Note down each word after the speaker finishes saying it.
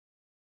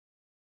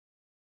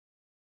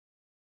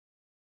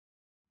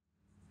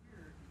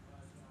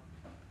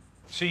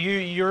So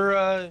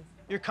you're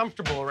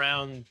comfortable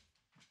around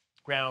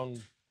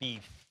ground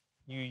beef.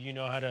 You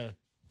know how to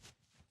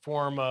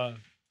form a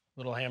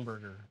little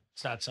hamburger.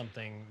 It's not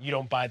something, you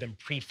don't buy them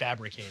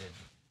prefabricated.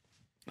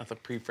 Nothing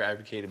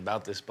prefabricated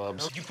about this,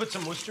 Bubs. Did you put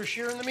some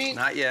Worcestershire in the meat?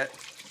 Not yet.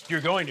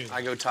 You're going to.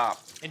 I go top.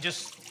 And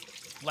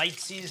just light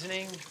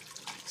seasoning?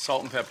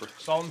 Salt and pepper.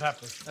 Salt and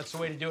pepper. That's the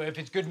way to do it, if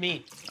it's good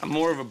meat. I'm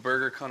more of a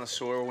burger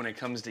connoisseur when it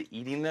comes to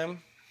eating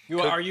them.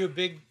 Are you a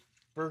big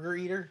burger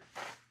eater?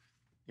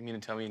 You mean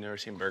to tell me you've never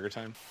seen Burger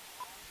Time?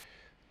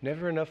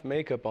 Never enough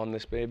makeup on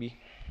this baby.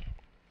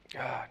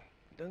 God,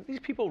 don't these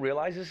people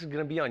realize this is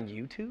gonna be on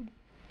YouTube?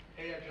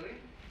 Hey, Julian,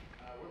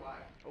 we're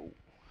live. Oh.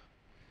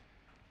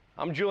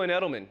 I'm Julian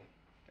Edelman,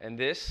 and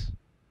this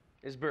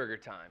is Burger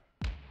Time.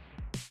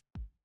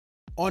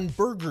 On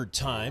Burger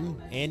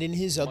Time, and in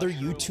his other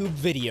YouTube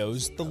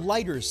videos, the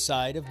lighter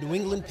side of New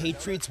England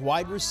Patriots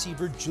wide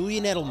receiver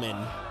Julian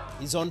Edelman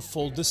is on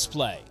full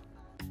display.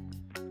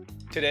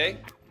 Today,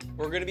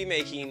 we're gonna be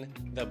making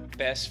the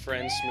best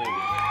friend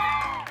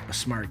smoothie. A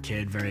smart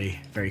kid, very,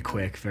 very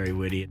quick, very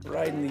witty.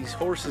 Riding these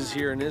horses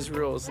here in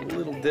Israel is a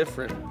little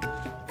different.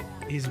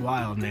 He's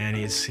wild, man.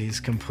 He's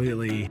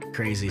completely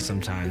crazy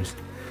sometimes.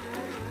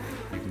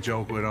 You can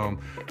joke with him,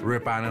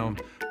 rip on him,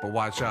 but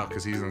watch out,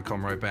 because he's gonna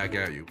come right back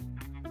at you.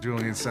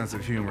 Julian's sense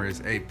of humor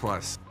is A+.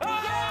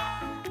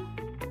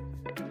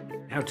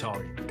 How tall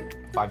are you?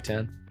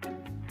 5'10".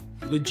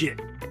 Legit.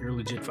 You're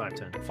legit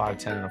 5'10".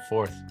 5'10" and a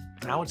fourth.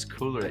 Now it's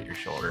cooler at your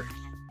shoulder.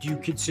 Do you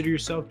consider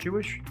yourself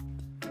Jewish?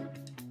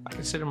 I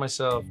consider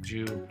myself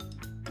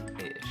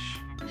Jew-ish.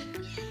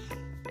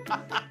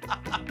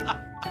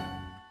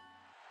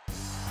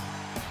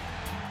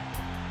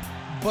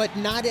 But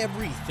not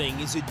everything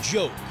is a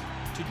joke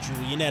to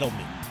Julian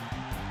Edelman.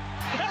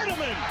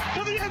 Edelman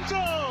to the end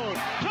zone!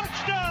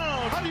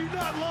 Touchdown! How do you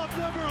not love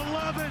number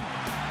 11?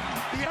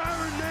 The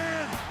Iron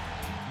Man!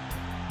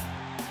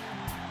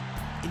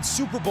 In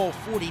Super Bowl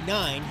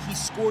 49, he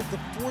scored the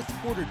fourth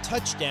quarter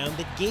touchdown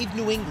that gave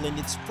New England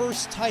its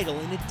first title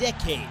in a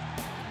decade.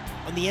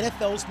 On the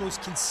NFL's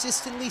most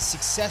consistently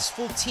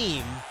successful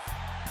team,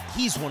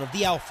 he's one of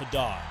the alpha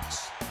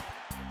dogs.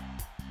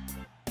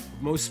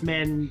 Most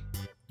men,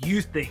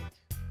 you think,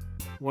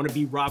 want to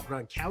be Rob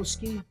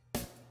Gronkowski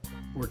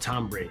or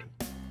Tom Brady?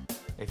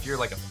 If you're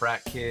like a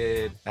frat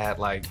kid at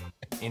like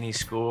any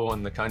school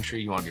in the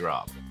country, you want to be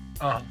Rob.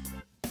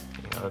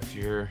 You know, if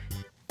you're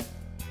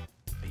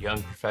a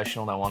young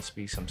professional that wants to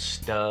be some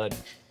stud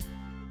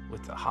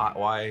with a hot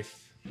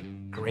wife,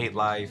 great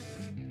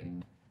life,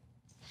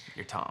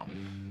 you're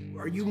Tom.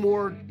 Are you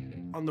more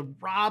on the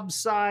Rob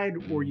side,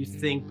 or you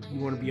think you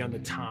want to be on the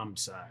Tom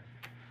side?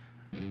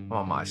 I'm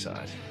on my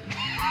side.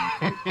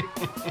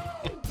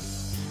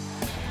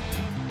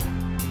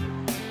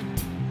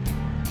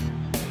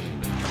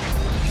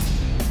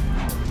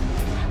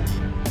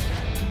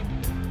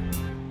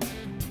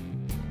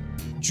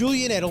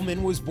 Julian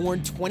Edelman was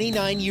born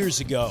 29 years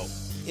ago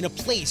in a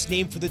place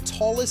named for the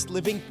tallest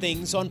living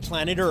things on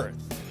planet Earth,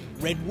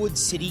 Redwood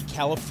City,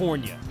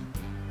 California.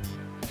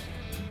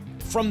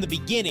 From the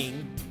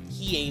beginning,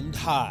 he aimed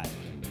high.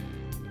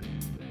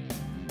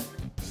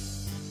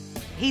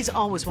 He's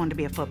always wanted to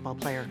be a football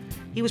player.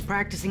 He was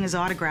practicing his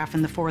autograph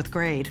in the 4th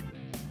grade.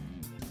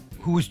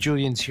 Who was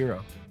Julian's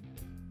hero?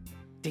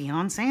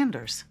 Deion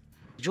Sanders.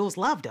 Jules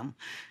loved him,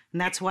 and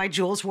that's why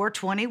Jules wore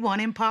 21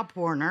 in Pop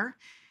Warner,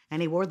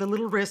 and he wore the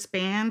little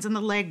wristbands and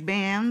the leg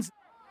bands.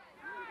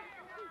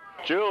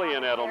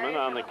 Julian Edelman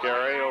on the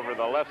carry over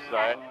the left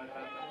side.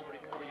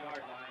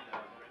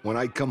 When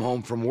I'd come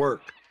home from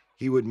work,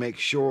 he would make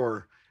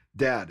sure,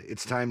 Dad,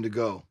 it's time to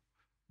go.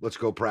 Let's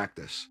go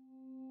practice.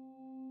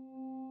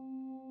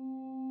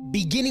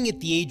 Beginning at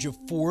the age of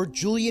 4,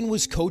 Julian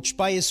was coached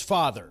by his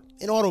father,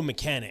 an auto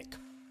mechanic.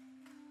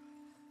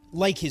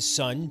 Like his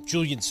son,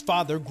 Julian's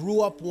father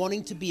grew up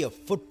wanting to be a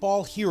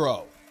football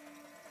hero.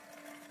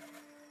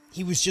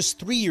 He was just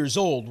 3 years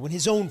old when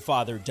his own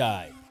father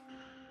died.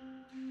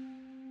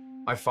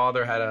 My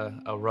father had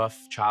a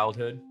rough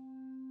childhood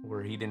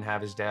where he didn't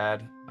have his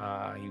dad.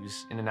 He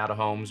was in and out of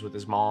homes with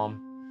his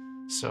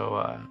mom.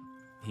 So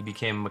he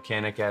became a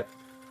mechanic at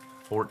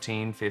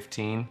 14,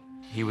 15.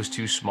 He was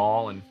too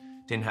small and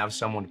didn't have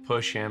someone to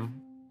push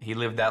him. He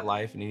lived that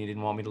life, and he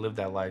didn't want me to live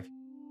that life.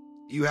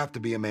 You have to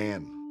be a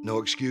man. No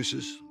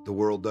excuses. The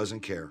world doesn't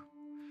care.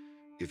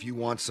 If you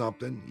want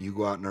something, you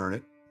go out and earn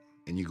it,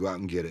 and you go out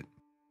and get it.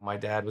 My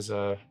dad was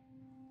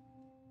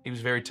he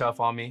was very tough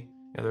on me.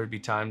 You know, there would be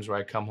times where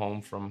I'd come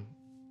home from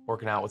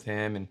working out with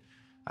him, and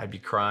I'd be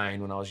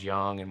crying when I was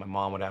young, and my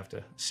mom would have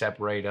to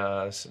separate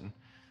us. And,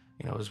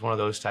 you know, it was one of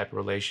those type of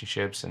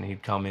relationships, and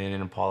he'd come in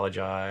and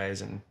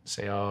apologize and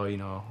say, oh, you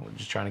know, we're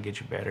just trying to get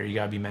you better. You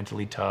got to be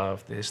mentally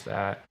tough, this,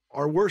 that.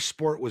 Our worst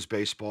sport was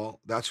baseball.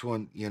 That's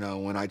when, you know,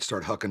 when I'd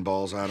start hucking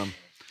balls at him.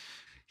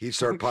 He'd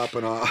start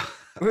popping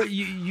off. What do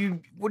you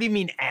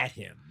mean at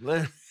him?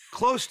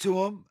 Close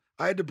to him.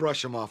 I had to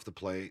brush him off the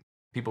plate.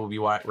 People would be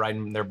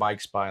riding their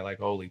bikes by like,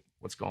 holy,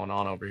 what's going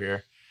on over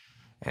here?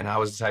 And I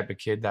was the type of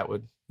kid that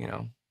would, you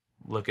know,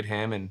 look at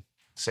him and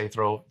say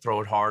throw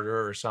it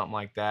harder or something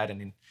like that,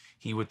 and then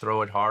he would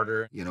throw it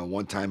harder. You know,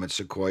 one time at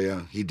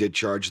Sequoia, he did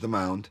charge the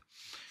mound.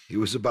 He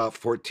was about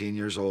 14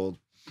 years old,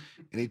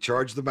 and he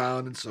charged the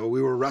mound, and so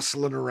we were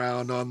wrestling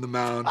around on the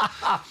mound.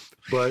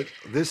 But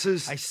this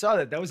is... I saw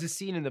that. That was a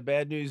scene in the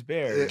Bad News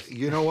Bears.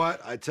 You know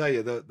what? I tell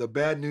you, the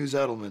Bad News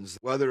Edelmans,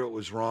 whether it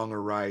was wrong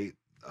or right,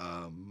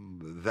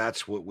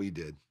 that's what we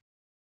did.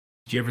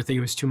 Did you ever think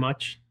it was too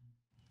much?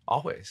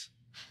 Always.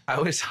 I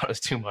always thought it was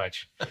too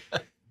much.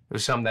 It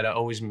was something that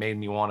always made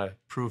me want to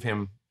prove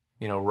him,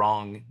 you know,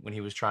 wrong when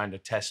he was trying to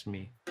test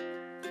me.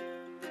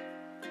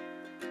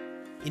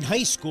 In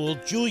high school,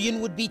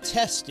 Julian would be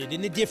tested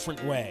in a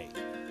different way.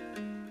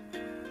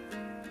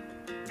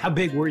 How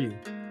big were you?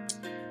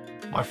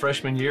 My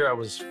freshman year, I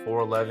was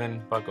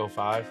 4'11", buck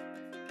 05.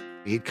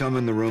 He'd come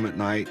in the room at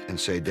night and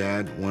say,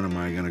 "Dad, when am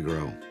I going to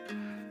grow?"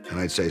 And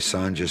I'd say,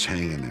 "Son, just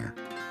hang in there.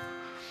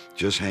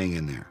 Just hang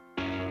in there."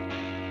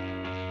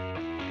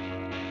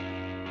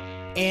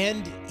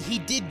 And he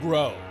did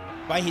grow.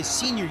 By his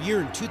senior year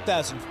in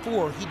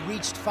 2004, he'd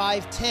reached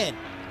 5'10",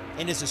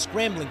 and as a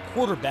scrambling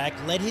quarterback,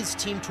 led his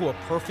team to a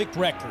perfect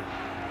record.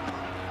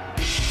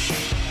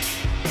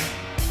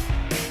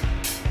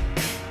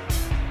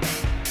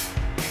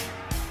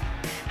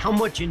 How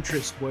much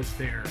interest was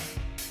there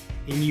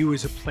in you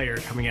as a player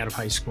coming out of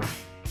high school?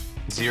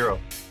 Zero.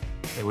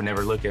 They would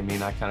never look at me,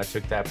 and I kind of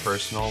took that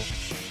personal.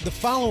 The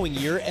following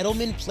year,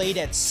 Edelman played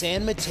at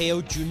San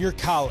Mateo Junior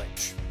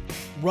College,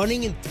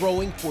 running and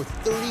throwing for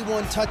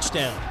 31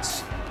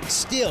 touchdowns.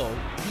 Still,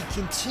 he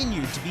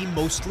continued to be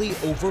mostly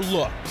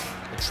overlooked,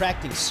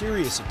 attracting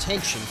serious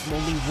attention from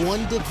only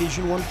one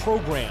Division I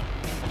program,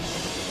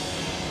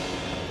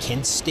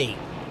 Kent State.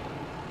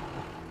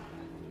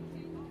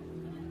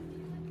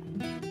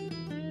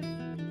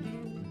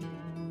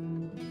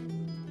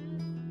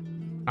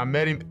 I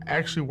met him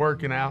actually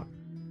working out.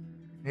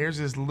 Here's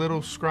this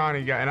little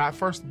scrawny guy. And at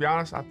first, to be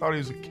honest, I thought he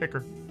was a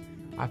kicker.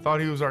 I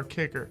thought he was our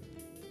kicker.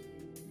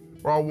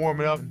 We're all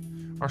warming up.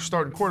 Our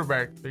starting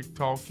quarterback, big,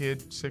 tall kid,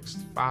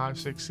 6'5",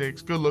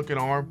 6'6", good-looking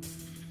arm.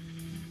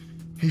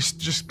 He's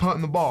just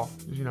punting the ball,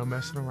 you know,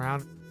 messing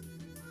around.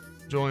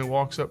 Julian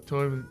walks up to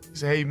him and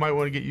says, "Hey, you might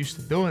want to get used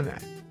to doing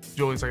that."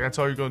 Julian's like, "That's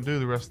all you're going to do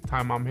the rest of the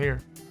time I'm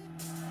here."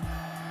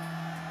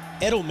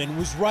 Edelman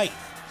was right.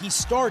 He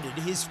started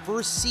his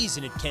first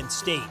season at Kent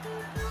State,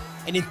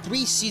 and in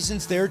 3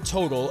 seasons there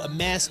total,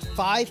 amassed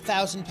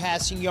 5,000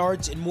 passing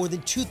yards and more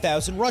than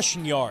 2,000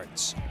 rushing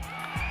yards,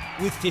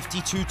 with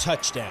 52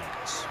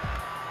 touchdowns.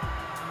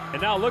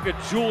 And now look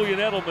at Julian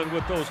Edelman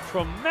with those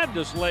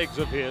tremendous legs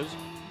of his.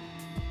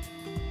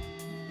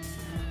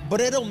 But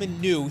Edelman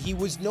knew he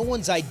was no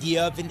one's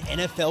idea of an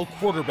NFL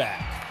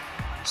quarterback.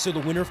 So the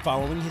winter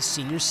following his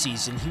senior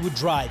season, he would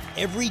drive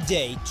every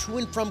day to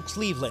and from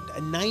Cleveland,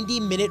 a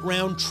 90-minute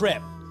round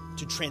trip,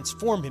 to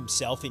transform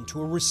himself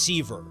into a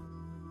receiver.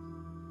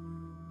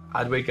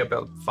 I'd wake up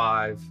at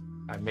 5,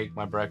 I'd make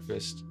my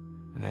breakfast,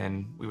 and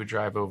then we would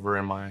drive over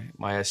in my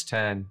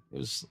S10. It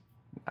was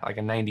like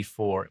a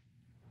 94.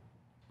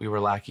 We were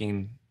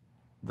lacking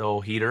the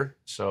old heater,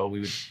 so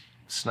we would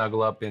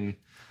snuggle up in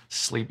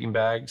sleeping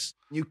bags.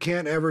 You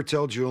can't ever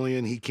tell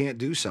Julian he can't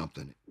do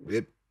something.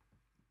 It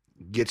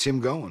gets him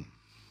going,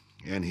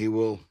 and he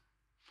will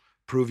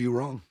prove you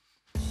wrong.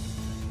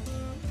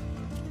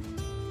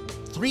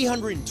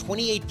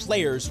 328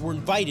 players were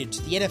invited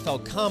to the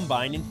NFL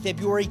Combine in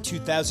February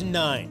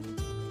 2009.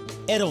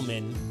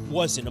 Edelman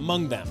wasn't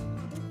among them.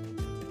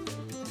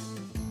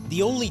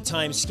 The only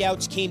time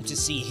scouts came to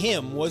see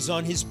him was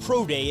on his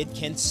pro day at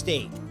Kent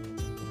State.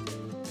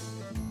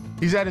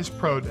 He's at his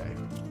pro day.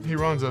 He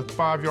runs a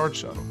 5-yard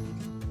shuttle.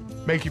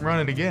 Make him run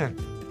it again.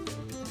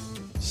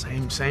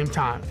 Same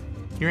time.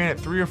 He ran it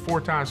 3 or 4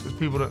 times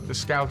because the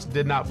scouts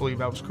did not believe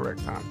that was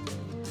correct time.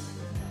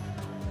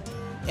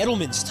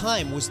 Edelman's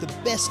time was the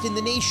best in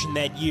the nation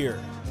that year.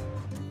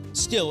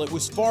 Still, it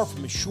was far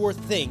from a sure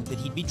thing that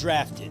he'd be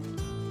drafted.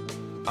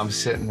 I'm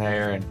sitting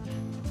there and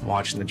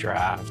watching the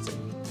draft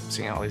and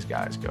seeing all these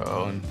guys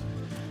go and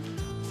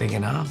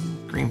thinking, oh,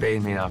 Green Bay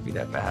may not be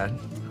that bad.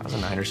 I was a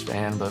Niners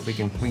fan, but we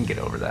can get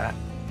over that.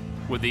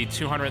 With the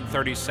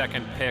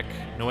 232nd pick,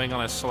 New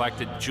England has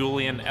selected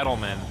Julian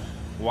Edelman,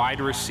 wide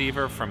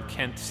receiver from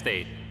Kent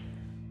State.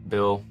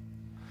 Bill,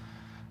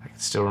 I can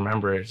still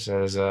remember it,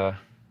 says, you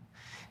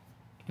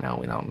know,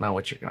 we don't know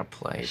what you're going to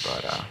play,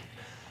 but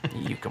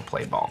you can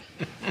play ball.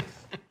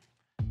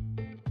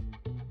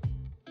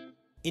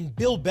 In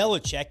Bill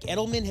Belichick,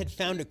 Edelman had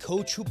found a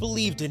coach who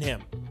believed in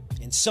him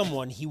and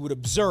someone he would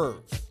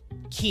observe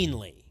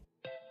keenly.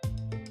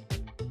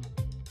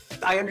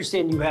 I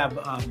understand you have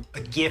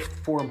a gift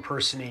for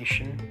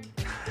impersonation.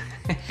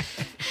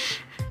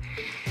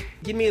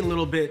 Give me a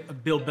little bit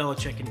of Bill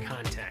Belichick in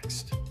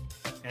context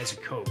as a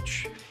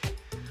coach.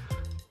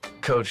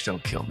 Coach,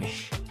 don't kill me.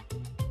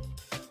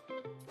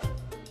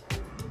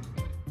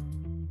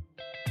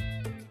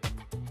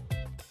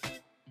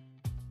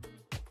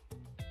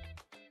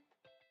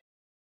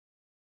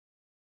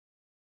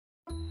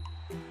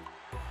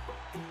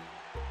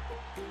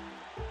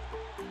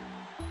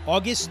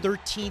 August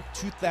 13th,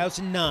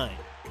 2009.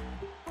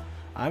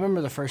 I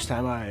remember the first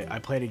time I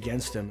played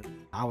against him.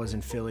 I was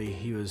in Philly.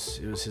 It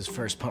was his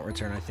first punt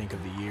return, I think,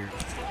 of the year.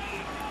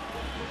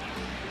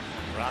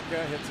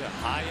 Rocca hits a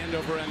high end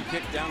over end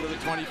kick down to the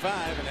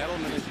 25, and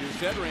Edelman, as you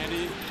said,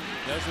 Randy,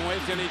 doesn't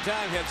waste any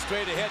time, heads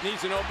straight ahead,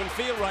 needs an open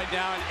field right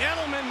now, and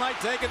Edelman might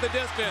take it the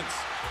distance.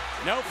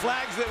 No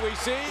flags that we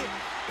see,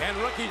 and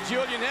rookie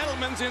Julian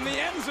Edelman's in the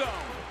end zone.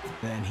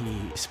 Then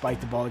he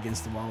spiked the ball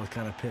against the wall, which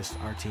kind of pissed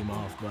our team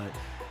off, but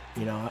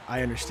you know,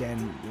 I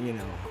understand, you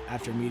know,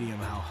 after meeting him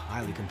how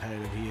highly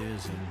competitive he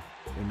is, and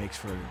it makes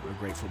for a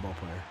great football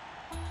player.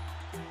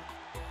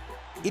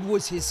 It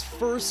was his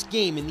first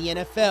game in the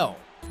NFL.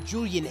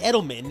 Julian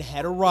Edelman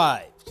had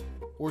arrived,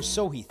 or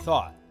so he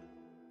thought.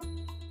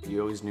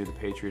 You always knew the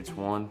Patriots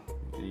won.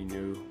 You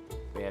knew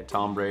they had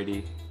Tom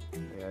Brady,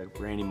 they had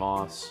Randy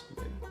Moss,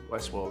 they had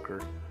Wes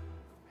Welker.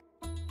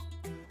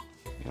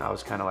 You know, I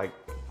was kind of like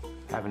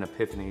having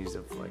epiphanies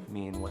of like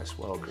me and Wes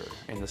Welker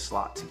in the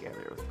slot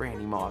together with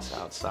Randy Moss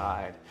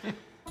outside.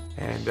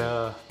 And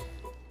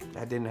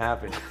that didn't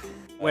happen.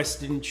 Wes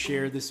didn't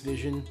share this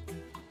vision?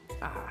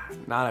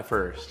 Not at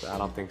first, I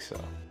don't think so.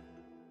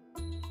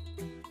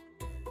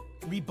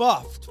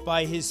 Rebuffed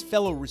by his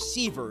fellow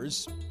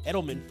receivers,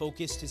 Edelman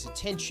focused his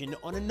attention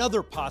on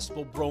another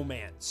possible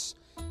bromance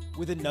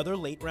with another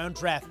late-round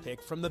draft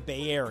pick from the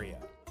Bay Area.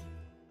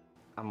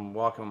 I'm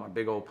walking with my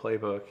big old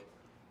playbook,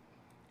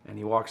 and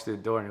he walks through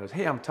the door and he goes,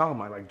 "Hey, I'm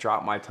Tom." I like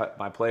drop my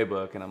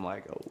playbook, and I'm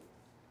like, "Oh,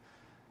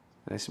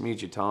 nice to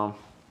meet you, Tom."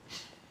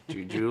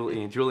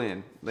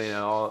 Julian, you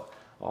know,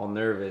 all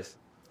nervous.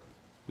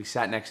 We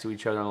sat next to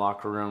each other in the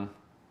locker room.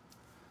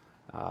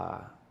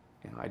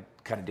 You know, I'd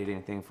kind of did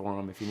anything for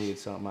him. If he needed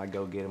something, I'd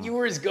go get him. You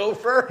were his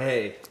gopher?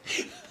 Hey.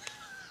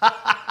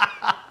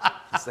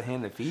 It's the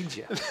hand that feeds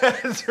you.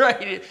 That's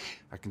right.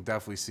 I can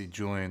definitely see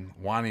Julian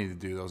wanting to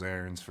do those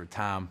errands for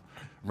Tom,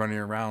 running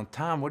around.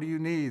 "Tom, what do you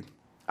need?"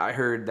 I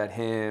heard that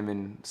him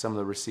and some of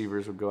the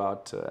receivers would go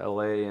out to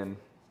LA and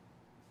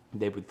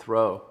they would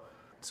throw.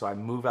 So I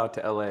move out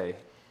to LA.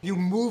 You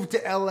moved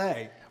to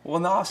LA? Well,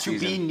 in the offseason.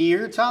 To be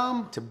near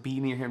Tom? To be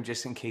near him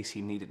just in case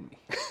he needed me.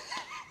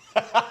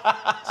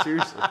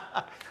 Seriously.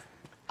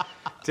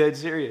 Dead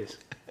serious.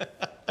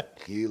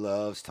 He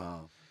loves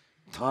Tom.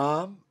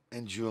 Tom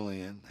and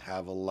Julian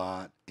have a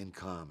lot in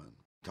common.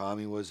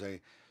 Tommy was a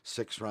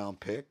 6th-round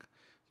pick.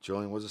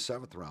 Julian was a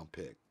 7th-round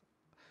pick.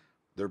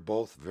 They're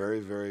both very,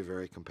 very,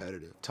 very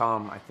competitive.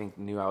 Tom, I think,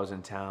 knew I was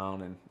in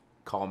town and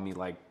called me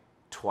like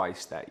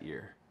twice that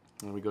year.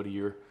 And we go to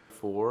year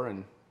 4,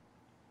 and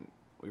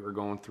we were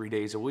going 3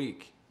 days a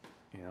week.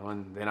 You know,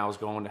 and then I was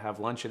going to have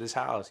lunch at his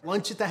house.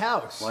 Lunch at the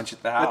house? Lunch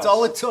at the house. That's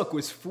all it took,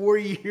 was 4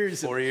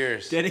 years. 4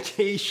 years.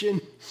 Dedication.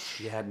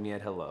 He had me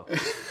at hello.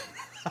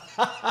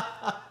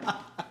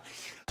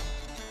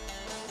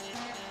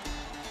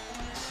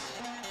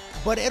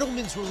 But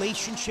Edelman's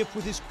relationship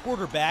with his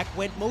quarterback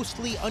went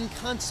mostly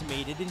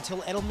unconsummated until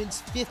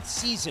Edelman's 5th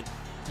season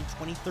in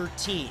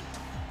 2013.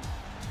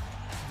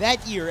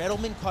 That year,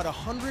 Edelman caught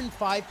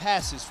 105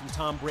 passes from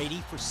Tom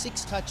Brady for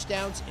 6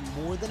 touchdowns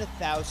and more than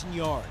 1,000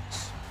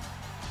 yards.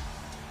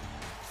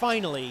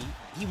 Finally,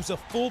 he was a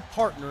full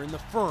partner in the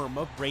firm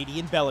of Brady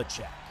and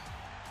Belichick.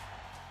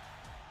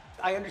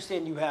 I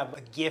understand you have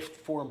a gift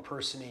for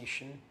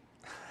impersonation.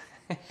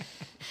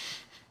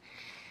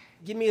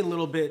 Give me a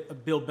little bit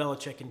of Bill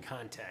Belichick in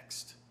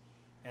context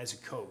as a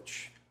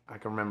coach. I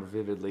can remember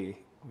vividly,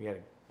 we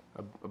had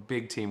a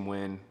big team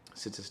win.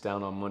 Sits us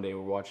down on Monday,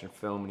 we're watching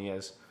film, and he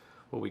has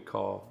what we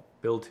call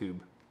Bill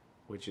Tube,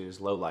 which is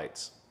low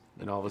lights.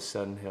 And all of a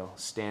sudden he'll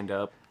stand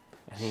up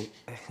and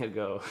he'll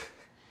go,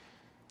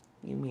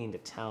 "You mean to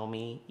tell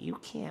me you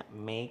can't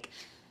make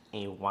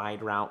a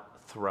wide route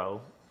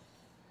throw?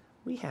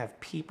 We have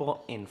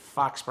people in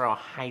Foxborough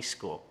High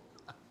School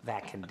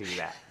that can do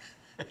that."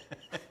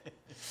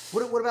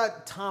 What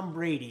about Tom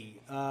Brady?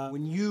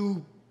 When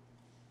you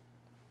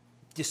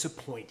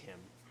disappoint him,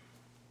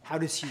 how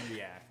does he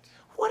react?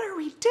 "What are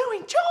we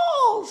doing?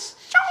 Jules!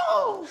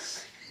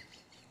 Jules!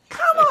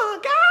 Come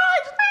on,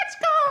 guys, let's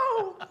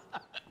go!"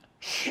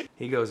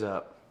 He goes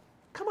up.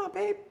 "Come on,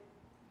 babe.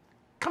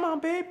 Come on,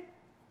 babe.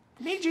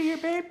 Need you here,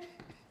 babe."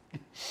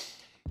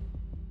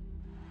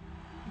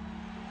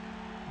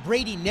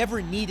 Brady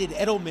never needed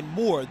Edelman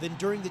more than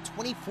during the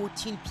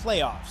 2014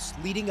 playoffs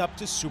leading up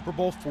to Super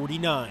Bowl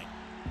 49.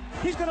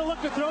 He's going to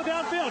look to throw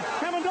downfield.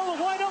 Amendola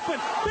wide open.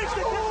 Makes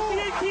the catch at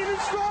the 18 in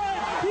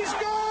stride. He's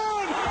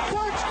gone.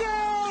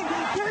 Touchdown,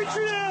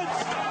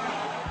 Patriots.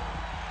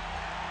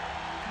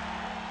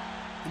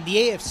 In the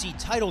AFC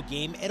title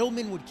game,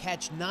 Edelman would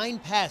catch 9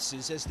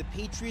 passes as the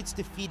Patriots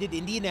defeated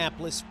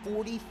Indianapolis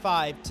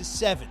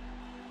 45-7.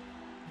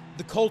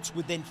 The Colts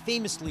would then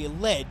famously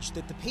allege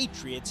that the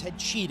Patriots had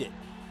cheated.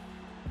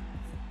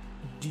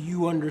 Do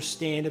you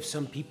understand if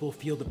some people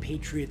feel the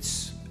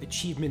Patriots'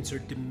 achievements are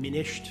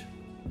diminished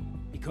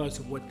because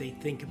of what they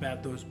think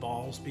about those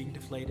balls being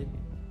deflated?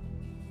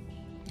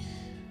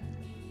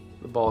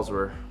 The balls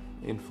were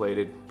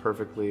inflated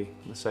perfectly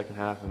in the second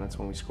half, and that's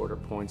when we scored our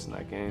points in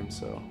that game,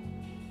 so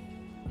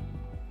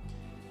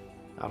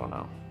I don't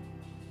know.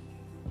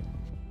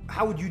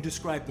 How would you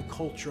describe the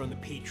culture on the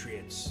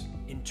Patriots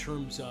in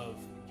terms of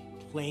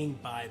playing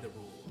by the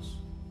rules?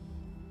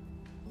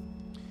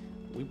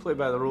 We play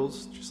by the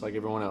rules just like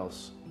everyone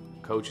else.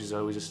 Coach is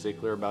always a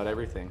stickler about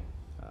everything.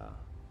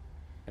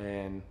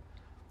 And,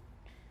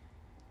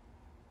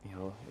 you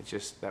know, it's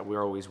just that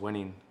we're always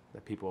winning,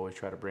 that people always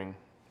try to bring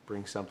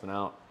something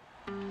out.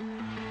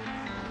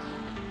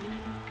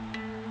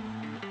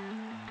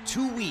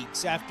 2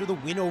 weeks after the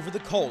win over the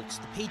Colts,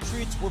 the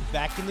Patriots were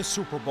back in the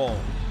Super Bowl.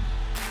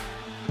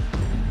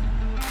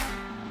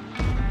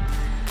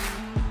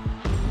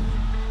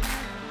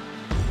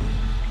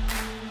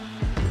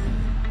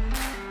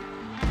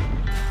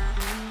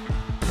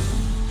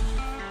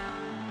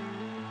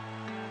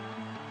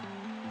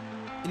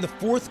 In the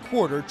fourth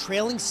quarter,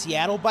 trailing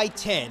Seattle by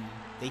 10,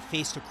 they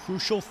faced a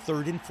crucial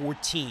 3rd and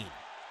 14.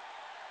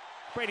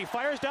 Brady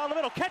fires down the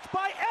middle, catch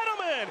by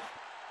Edelman.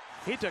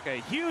 He took a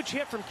huge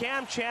hit from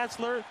Cam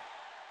Chancellor.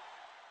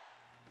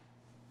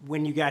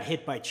 When you got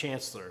hit by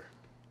Chancellor,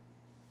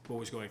 what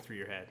was going through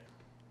your head?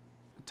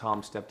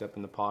 Tom stepped up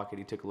in the pocket.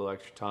 He took a little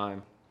extra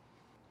time.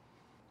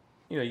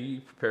 You know,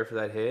 you prepare for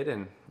that hit,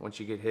 and once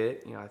you get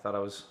hit, you know, I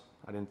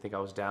didn't think I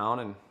was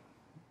down, and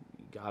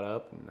got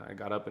up, and I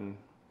got up and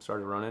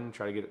started running and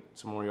tried to get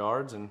some more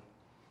yards, and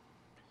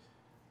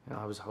you know,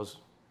 I was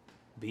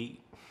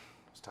beat. I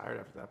was tired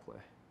after that play.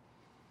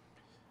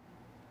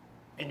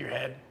 In your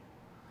head?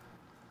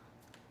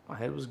 My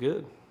head was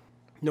good.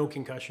 No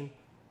concussion?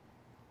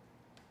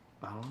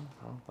 I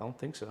don't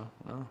think so,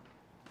 no.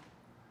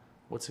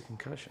 What's a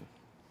concussion?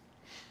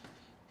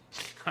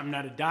 I'm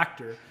not a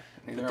doctor,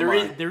 Neither but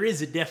am I. there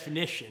is a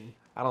definition.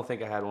 I don't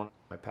think I had one.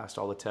 I passed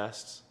all the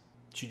tests.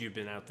 Should you have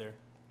been out there?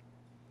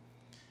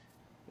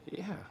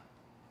 Yeah,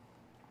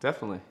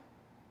 definitely.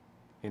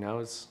 You know,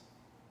 it's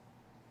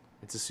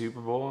a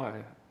Super Bowl.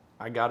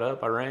 I got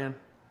up, I ran.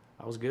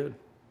 I was good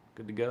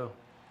to go.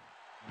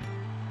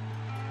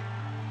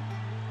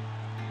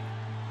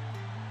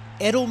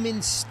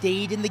 Edelman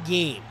stayed in the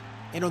game,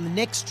 and on the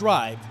next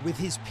drive, with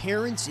his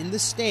parents in the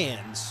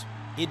stands,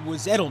 it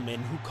was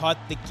Edelman who caught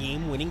the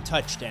game-winning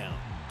touchdown.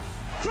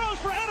 Throws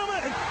for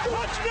Edelman,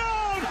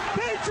 touchdown,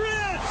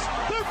 Patriots!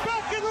 They're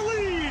back in the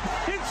lead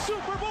in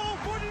Super Bowl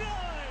 49.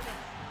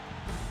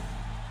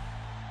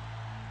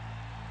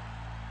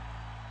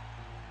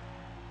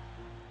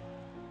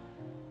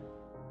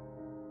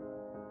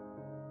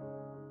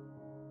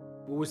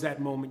 What was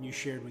that moment you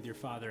shared with your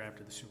father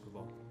after the Super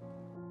Bowl?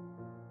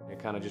 It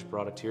kind of just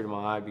brought a tear to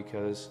my eye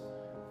because,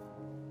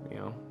 you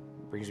know,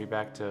 it brings me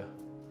back to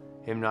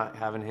him not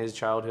having his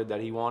childhood that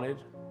he wanted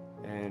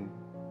and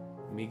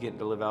me getting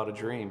to live out a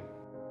dream.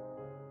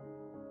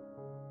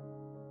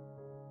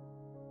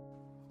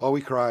 Oh, we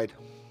cried.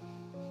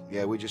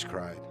 Yeah, we just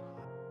cried.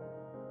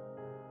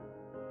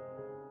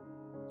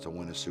 To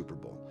win a Super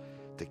Bowl,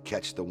 to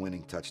catch the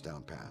winning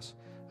touchdown pass.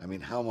 I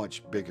mean, how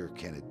much bigger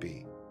can it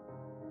be?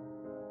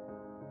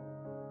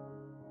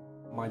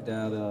 My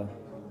dad,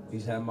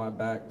 he's had my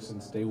back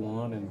since day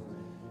one, and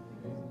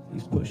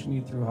he's pushed me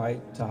through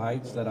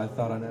heights that I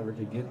thought I never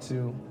could get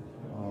to.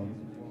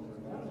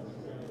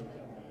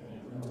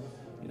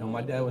 You know,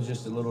 my dad was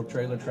just a little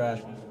trailer trash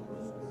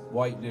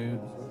white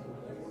dude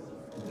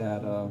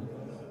that,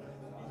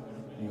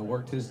 you know,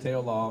 worked his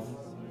tail off,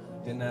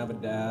 didn't have a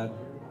dad.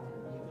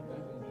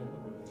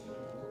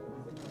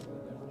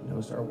 You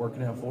know, started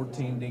working at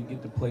 14, didn't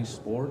get to play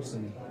sports,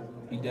 and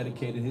he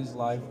dedicated his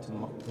life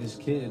to his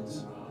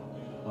kids.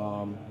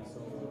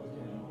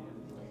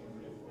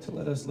 To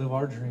let us live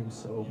our dreams,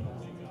 so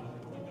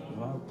you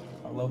know,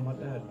 I love my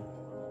dad.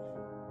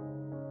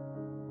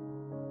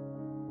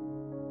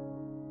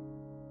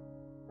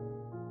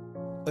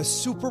 A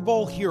Super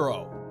Bowl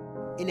hero,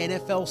 an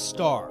NFL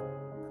star,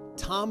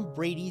 Tom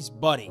Brady's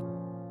buddy.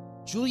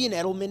 Julian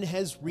Edelman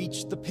has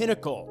reached the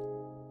pinnacle.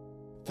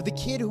 For the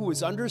kid who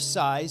was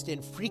undersized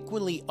and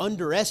frequently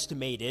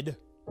underestimated,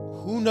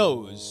 who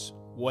knows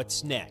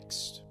what's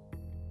next?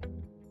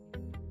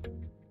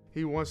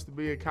 He wants to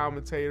be a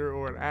commentator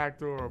or an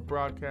actor or a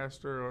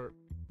broadcaster or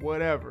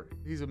whatever.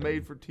 He's a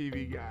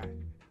made-for-TV guy.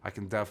 I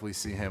can definitely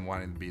see him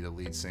wanting to be the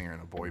lead singer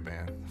in a boy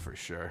band, for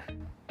sure.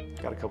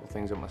 Got a couple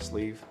things on my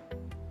sleeve,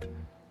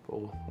 but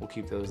we'll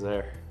keep those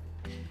there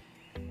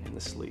in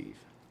the sleeve.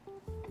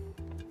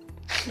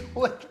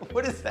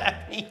 What does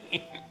that mean?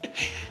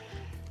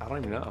 I don't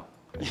even know.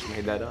 I just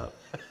made that up.